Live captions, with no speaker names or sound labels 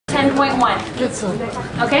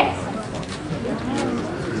10.1. Okay?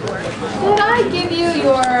 Did I give you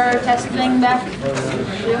your test thing back?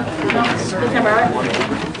 No? Can I borrow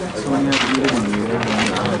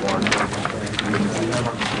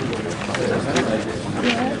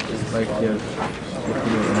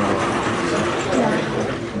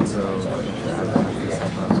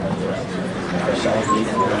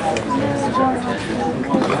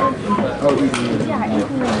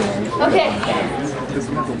Okay.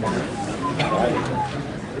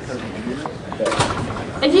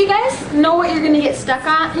 If you guys know what you're going to get stuck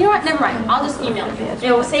on, you know what? Never mind. I'll just email you.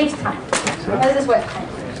 It will save time. This is what time.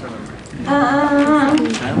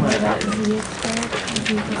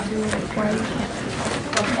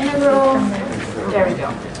 Integral. There we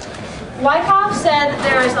go. Wyckoff said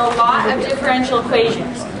there is a lot of differential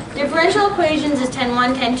equations. Differential equations is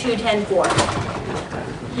 10.1, 10.2,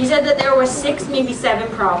 10.4. He said that there were 6, maybe 7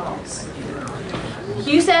 problems.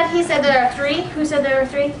 He said there are 3. Who said there are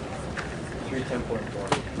 3? 3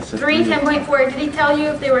 10.4. 3 10.4. Did he tell you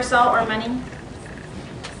if they were salt or money?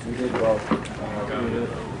 We did both.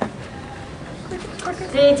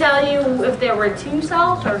 Did he tell you if there were 2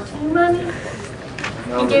 salt or 2 money?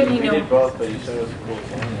 No, he gave we you no. did both, but you said it was cool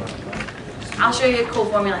formula. I'll show you a cool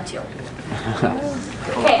formula too.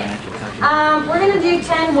 Okay, we're going to do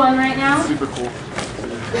 10.1 right now. Super cool.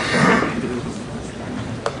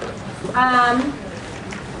 I'm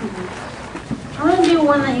going to do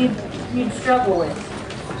one that you'd struggle with.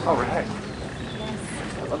 All right.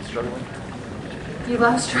 I love struggling. You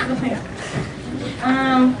love struggling.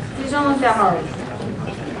 These don't look that hard.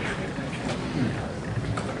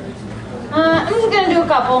 I'm just going to do a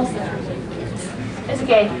couple. It's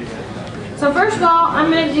okay. So first of all, I'm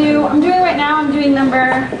doing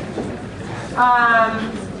number, I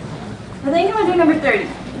think I'm going to do number 30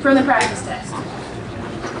 from the practice test.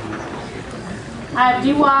 I have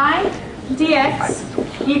dy dx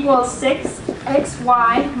equals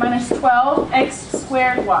 6xy minus 12x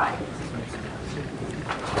squared y.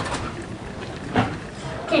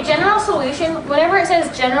 Okay, general solution, whenever it says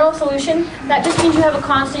general solution, that just means you have a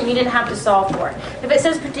constant you didn't have to solve for. If it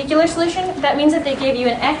says particular solution, that means that they gave you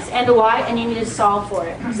an x and a y and you need to solve for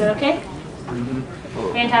it. Is that okay?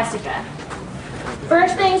 Fantastic, Beth.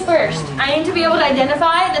 First things first, I need to be able to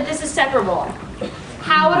identify that this is separable.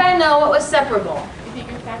 How would I know it was separable?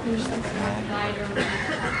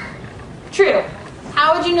 True.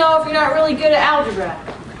 How would you know if you're not really good at algebra?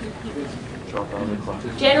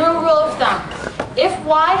 General rule of thumb. If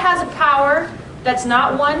y has a power that's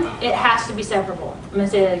not 1, it has to be separable. I'm going to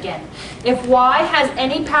say that again. If y has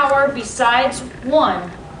any power besides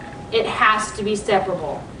 1, it has to be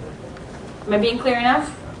separable. Am I being clear enough?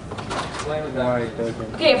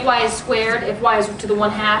 Okay, if y is squared, if y is to the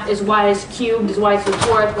 1/2, is y is cubed, is y to the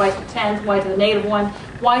 4th, y to the 10th, y to the -1,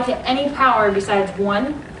 y to any power besides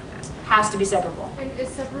 1 has to be separable. And is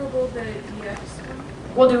separable the dx one?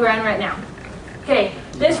 We'll do one right now. Okay,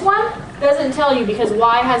 this one doesn't tell you because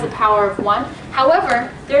y has the power of 1. However,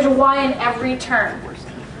 there's a y in every term.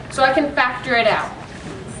 So I can factor it out.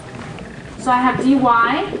 So I have dy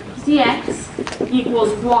dx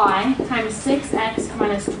equals y times 6x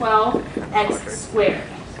minus 12x squared.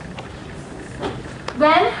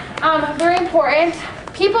 Then, very important,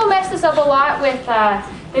 people mess this up a lot with,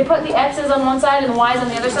 they put the x's on one side and the y's on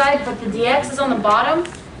the other side, but the dx is on the bottom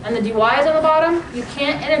and the dy is on the bottom. You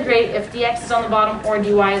can't integrate if dx is on the bottom or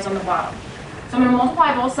dy is on the bottom. So I'm going to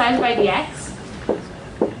multiply both sides by dx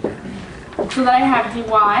so that I have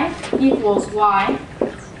dy equals y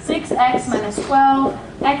 6x minus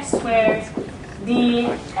 12x squared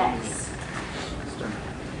dx.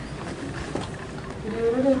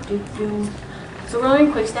 So we're doing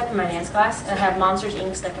a quick step in my dance class, and I have Monsters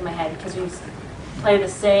Inc. stuck in my head because we play the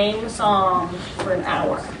same song for an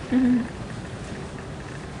hour. I'm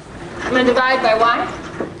going to divide by y.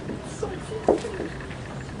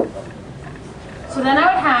 So then I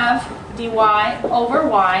would have dy over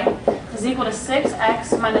y is equal to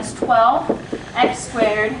 6x minus 12x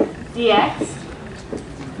squared dx.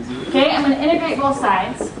 Okay, I'm going to integrate both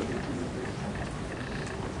sides.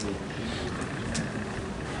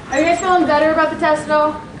 Are you guys feeling better about the test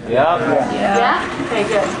though? Yeah. Yeah? Okay,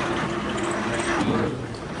 good.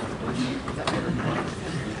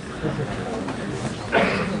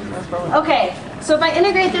 Okay, so if I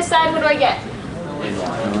integrate this side, what do I get?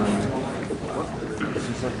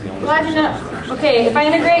 Glad you know. Okay, if I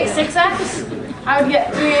integrate 6x, I would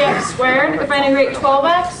get 3x squared. If I integrate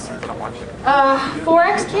 12x,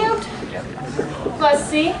 4x cubed plus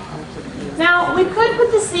c. Now, we could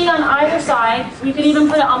put the c on either side. You could even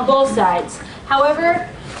put it on both sides. However,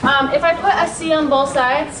 if I put a c on both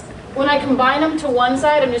sides, when I combine them to one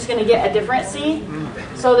side, I'm just going to get a different c.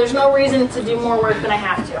 So there's no reason to do more work than I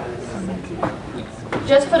have to.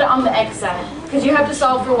 Just put it on the x side, because you have to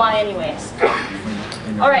solve for y anyways.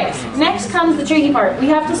 Alright, next comes the tricky part. We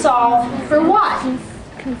have to solve for y.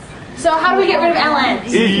 So how do we get rid of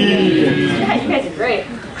ln's? Yeah, you guys are great.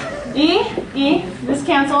 This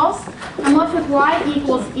cancels. I'm left with y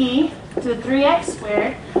equals e to the 3x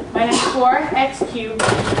squared minus 4x cubed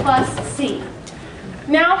plus c.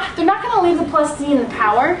 Now, they're not going to leave the plus c in the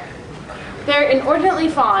power. They're inordinately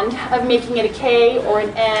fond of making it a k or an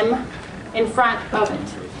m in front of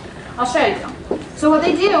it. I'll show you. So what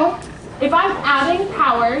they do, if I'm adding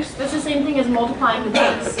powers, that's the same thing as multiplying the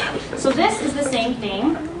base. So this is the same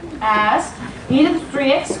thing as e to the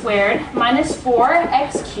 3x squared minus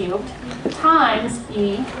 4x cubed times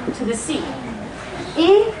e to the c.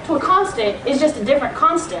 E to a constant is just a different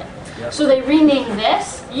constant. So they rename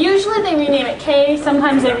this. Usually they rename it K,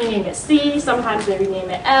 sometimes they rename it C, sometimes they rename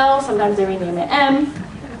it L, sometimes they rename it M.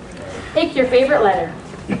 Pick your favorite letter.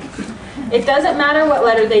 It doesn't matter what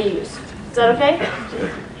letter they use. Is that okay?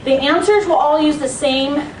 The answers will all use the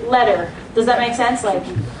same letter. Does that make sense? Like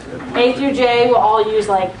A through J will all use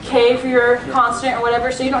like K for your constant or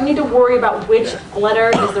whatever, so you don't need to worry about which letter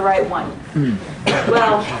is the right one.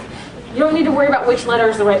 Well, you don't need to worry about which letter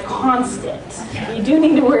is the right constant. You do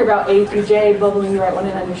need to worry about A through J bubbling the right one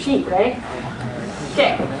in on your sheet, right?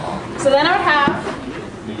 Okay, so then I would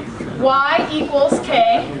have y equals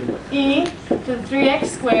k e to the 3x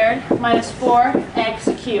squared minus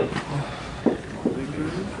 4x cubed.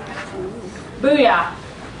 Booyah.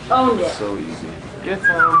 Owned it. So easy. Get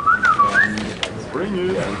some. Bring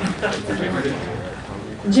it.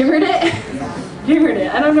 Jimmered it? Jimmered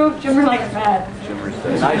it. I don't know if Jimmer likes bad.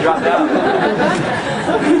 I dropped out.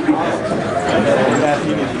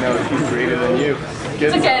 You need to know she's greater than you.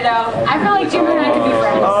 It's okay though. I feel like Jimmer and I could be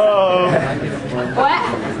friends. Oh. What?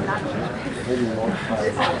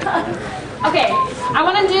 Okay,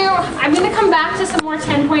 I'm going to come back to some more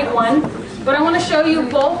 10.1, but I want to show you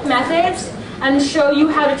both methods and show you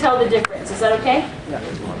how to tell the difference. Is that okay?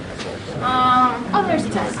 Oh, there's the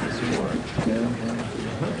test.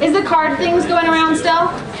 Is the card things going around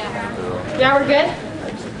still? Yeah, we're good?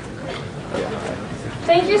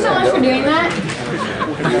 Thank you so much for doing that.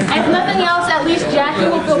 If nothing else, at least Jackie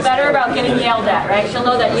will feel better about getting yelled at, right? She'll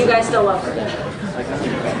know that you guys still love her.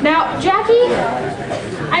 Now, Jackie,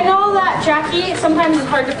 I know that Jackie sometimes is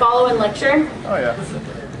hard to follow in lecture. Oh, yeah.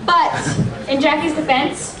 But, in Jackie's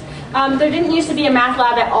defense, there didn't used to be a math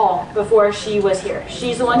lab at all before she was here.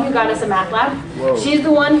 She's the one who got us a math lab. Whoa. She's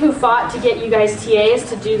the one who fought to get you guys TAs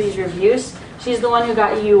to do these reviews. She's the one who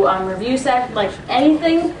got you review set, like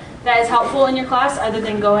anything that is helpful in your class other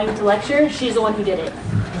than going to lecture, she's the one who did it.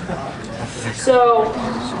 So,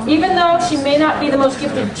 even though she may not be the most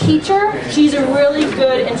gifted teacher, she's a really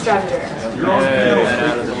good instructor.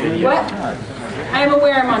 What? I am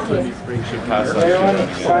aware I'm on tape.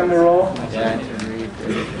 Time to roll.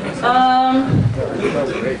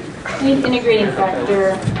 Need integrating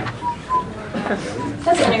factor.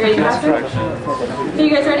 That's an integrating factor. So you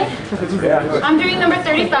guys ready? Yeah. I'm doing number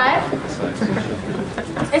 35.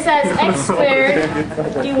 It says x squared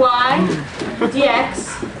dy dx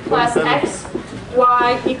plus x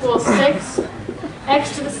y equals 6,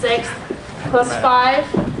 x to the 6th plus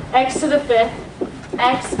 5, x to the 5th,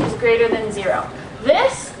 x is greater than 0.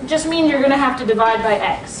 This just means you're going to have to divide by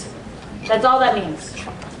x. That's all that means.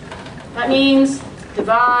 That means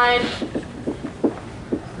divide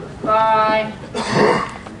by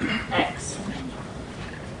x.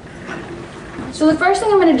 So the first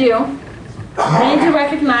thing I'm going to do, I need to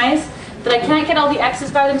recognize that I can't get all the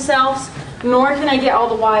x's by themselves, nor can I get all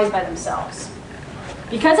the y's by themselves.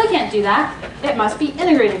 Because I can't do that, it must be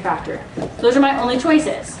integrating factor. Those are my only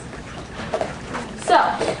choices. So,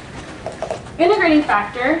 integrating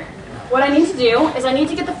factor, what I need to do is I need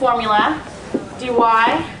to get the formula dy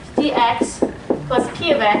dx plus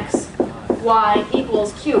p of x, y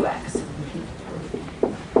equals q of x.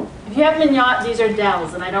 If you have mignonette, these are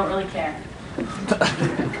dells, and I don't really care.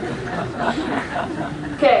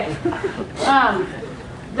 Okay.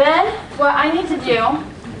 Then, what I need to do,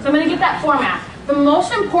 so I'm going to get that format. The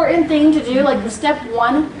most important thing to do, like the step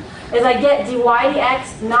 1, is I get dy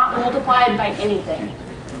dx not multiplied by anything.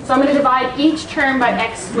 So I'm going to divide each term by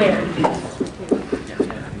x squared.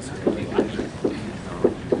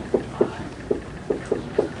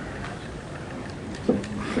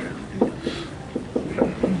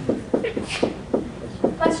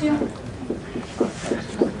 Bless you.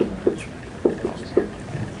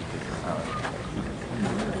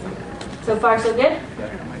 So far, so good?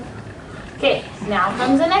 Okay, now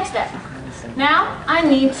comes the next step. Now I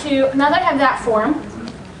need to, now that I have that form,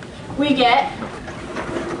 we get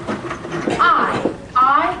I.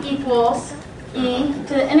 I equals e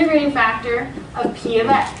to the integrating factor of p of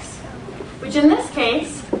x, which in this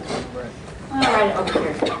case, I'm going to write it over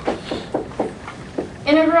here.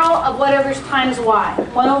 Integral of whatever's times y,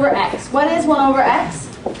 1 over x. What is 1 over x?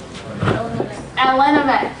 ln of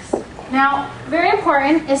x. Now, very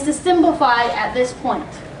important is to simplify at this point.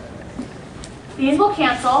 These will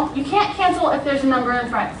cancel. You can't cancel if there's a number in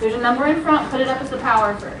front. If there's a number in front, put it up as the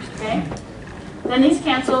power first, okay? Then these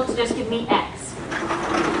cancel to just give me x.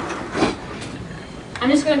 I'm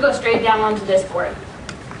just going to go straight down onto this board.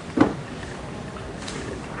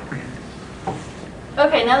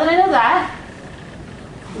 Okay, now that I know that,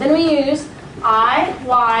 then we use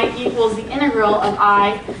y equals the integral of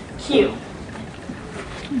q.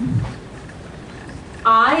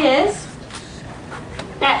 I is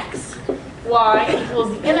x. Y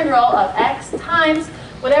equals the integral of x times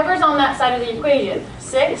whatever's on that side of the equation.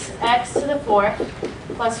 6x to the 4th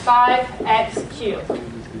plus 5x cubed.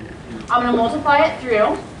 I'm going to multiply it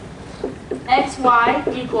through.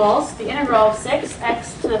 xy equals the integral of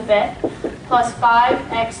 6x to the 5th plus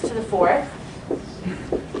 5x to the 4th.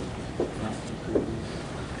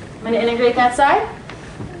 I'm going to integrate that side.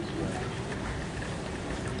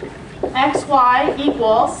 xy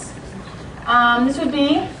equals, this would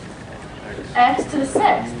be x to the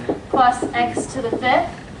 6th plus x to the 5th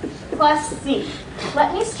plus c.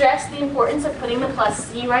 Let me stress the importance of putting the plus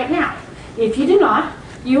c right now. If you do not,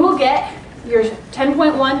 you will get your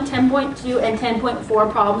 10.1, 10.2, and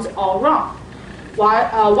 10.4 problems all wrong.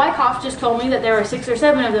 Wyckoff just told me that there were 6 or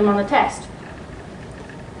 7 of them on the test.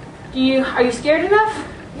 Are you scared enough?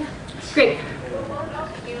 Yeah. Great.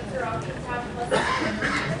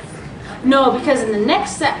 No, because in the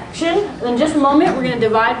next section, in just a moment, we're going to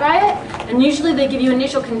divide by it, and usually they give you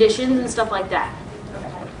initial conditions and stuff like that.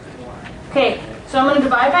 Okay, so I'm going to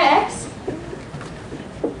divide by x,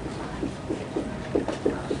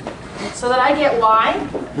 so that I get y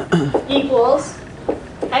equals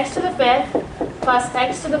x to the 5th plus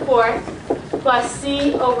x to the 4th plus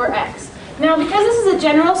c over x. Now, because this is a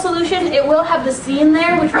general solution, it will have the c in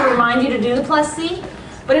there, which will remind you to do the plus c.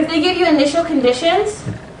 But if they give you initial conditions,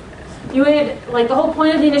 you would, like, the whole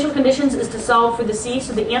point of the initial conditions is to solve for the c,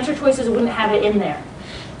 so the answer choices wouldn't have it in there.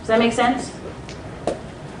 Does that make sense?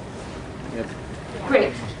 Yep.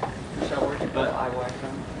 Great. So where'd you put IY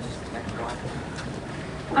from? Just next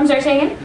one. I'm sorry, say again?